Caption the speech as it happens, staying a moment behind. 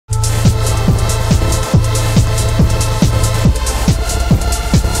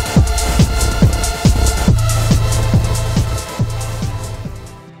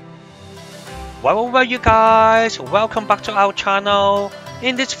Well you guys, welcome back to our channel.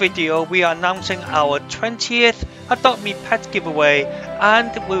 In this video we are announcing our 20th Adopt Me pet giveaway,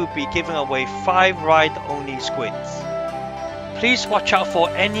 and we will be giving away 5 ride only squids. Please watch out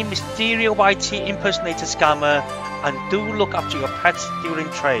for any Mysterio YT impersonator scammer and do look after your pets during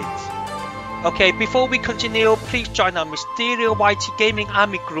trades. Okay, before we continue, please join our Mysterio YT Gaming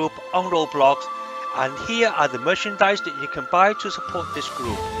Army group on Roblox, and here are the merchandise that you can buy to support this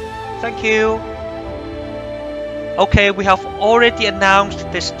group. Thank you. Okay, we have already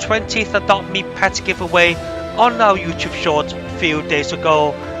announced this 20th Adopt Me pet giveaway on our YouTube short a few days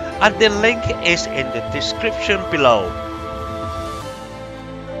ago, and the link is in the description below.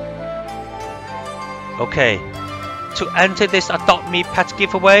 Okay, to enter this Adopt Me pet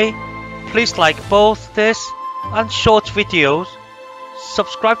giveaway, please like both this and short videos,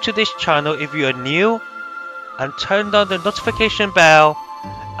 subscribe to this channel if you are new, and turn on the notification bell,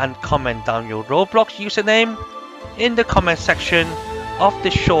 and comment down your Roblox username in the comment section of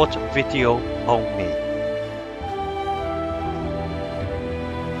the short video only.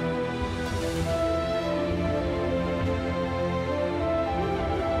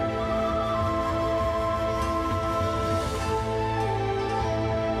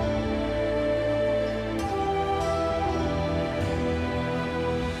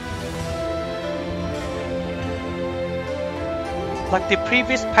 Like the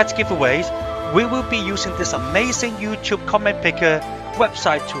previous pet giveaways, we will be using this amazing YouTube comment picker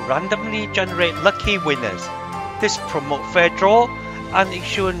website to randomly generate lucky winners. This promotes fair draw and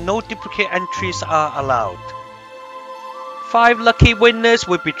ensure no duplicate entries are allowed. 5 lucky winners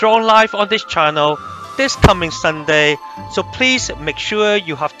will be drawn live on this channel this coming Sunday, so please make sure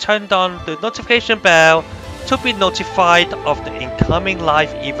you have turned on the notification bell to be notified of the incoming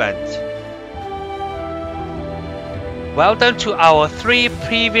live event. Well done to our 3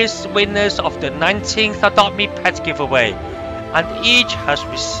 previous winners of the 19th Adopt Me pet giveaway, and each has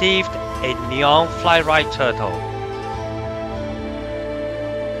received a neon fly ride turtle.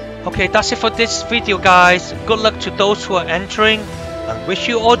 Okay, that's it for this video guys. Good luck to those who are entering, and wish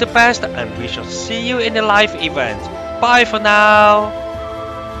you all the best, and we shall see you in the live event. Bye for now.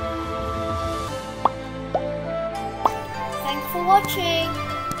 Thanks for watching.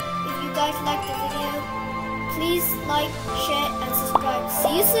 If you guys liked the video, please like, share and subscribe.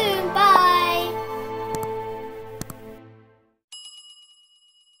 See you soon. Bye.